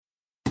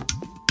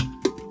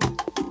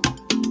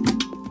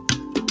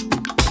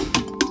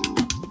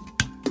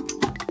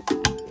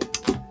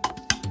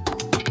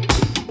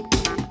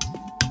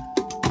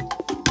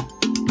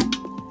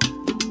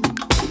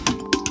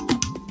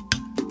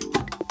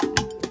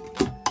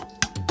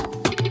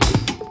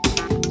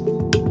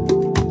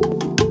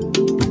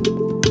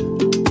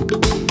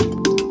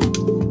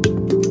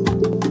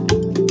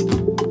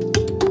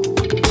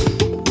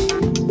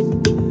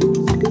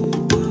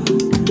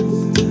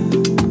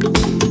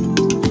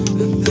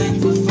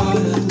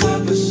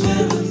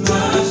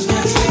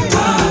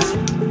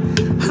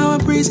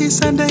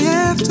Sunday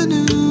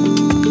afternoons,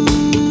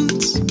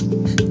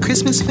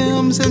 Christmas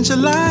films in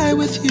July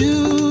with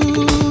you,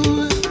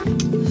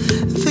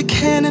 the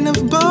canon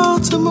of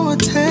Baltimore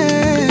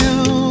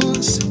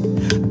tales,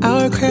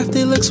 our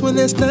crafty looks when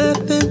there's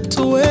nothing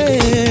to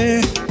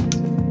wear.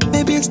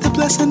 Maybe it's the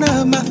blessing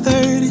of my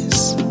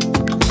 30s.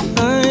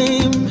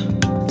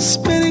 I'm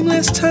spending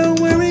less time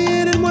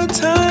worrying and more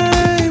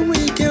time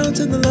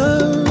recounting the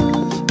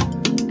love.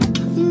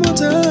 More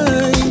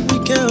time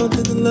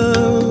recounting the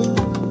love.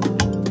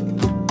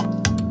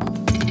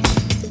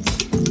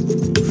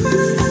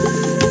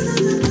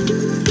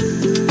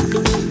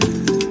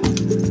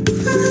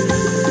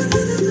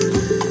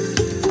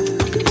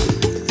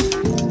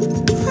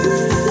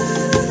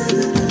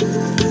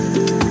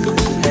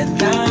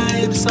 And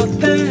I'm so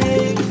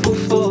thankful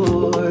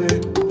for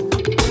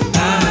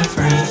my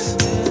friends,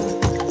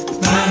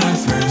 my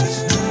friends.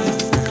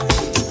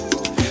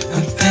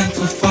 I'm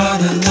thankful for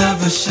the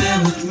love I share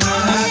with my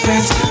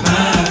friends,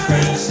 my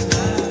friends,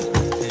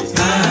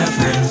 my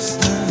friends.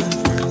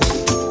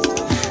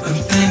 I'm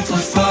thankful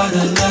for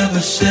the love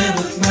I share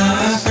with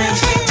my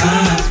friends,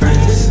 my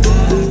friends,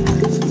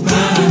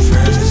 my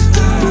friends.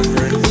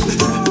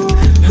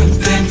 I'm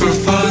thankful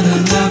for the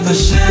love I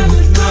share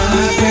with my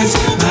friends,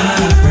 my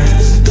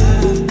friends,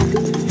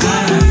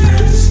 my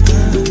friends.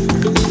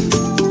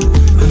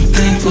 I'm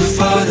thankful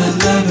for the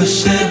love I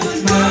share with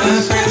my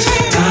friends,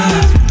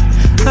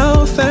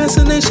 our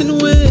fascination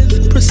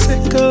with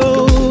Prosecco.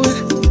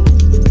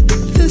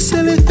 The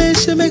silly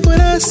face you make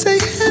when I say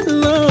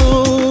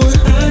hello.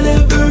 I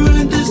never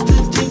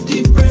understood your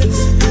deep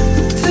breaths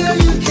till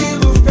you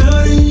came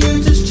around and you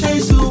just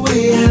changed the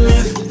way I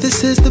left.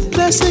 This is the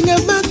blessing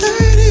of my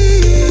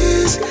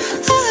 30s.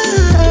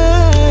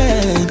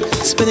 I'm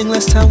spending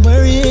less time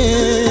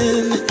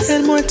worrying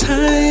and more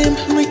time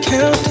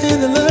recounting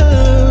the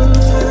love.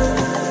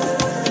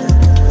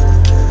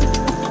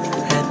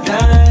 And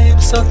I'm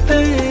so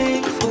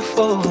thankful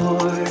for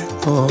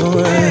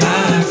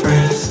my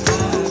friends,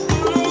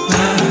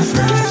 my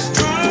friends.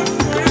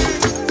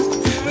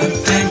 I'm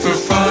thankful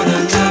for the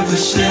love I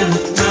share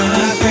with my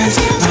friends,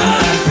 my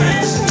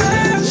friends,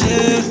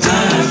 my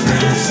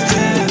friends.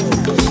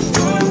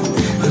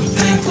 I'm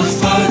thankful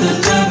for the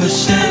love I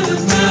share.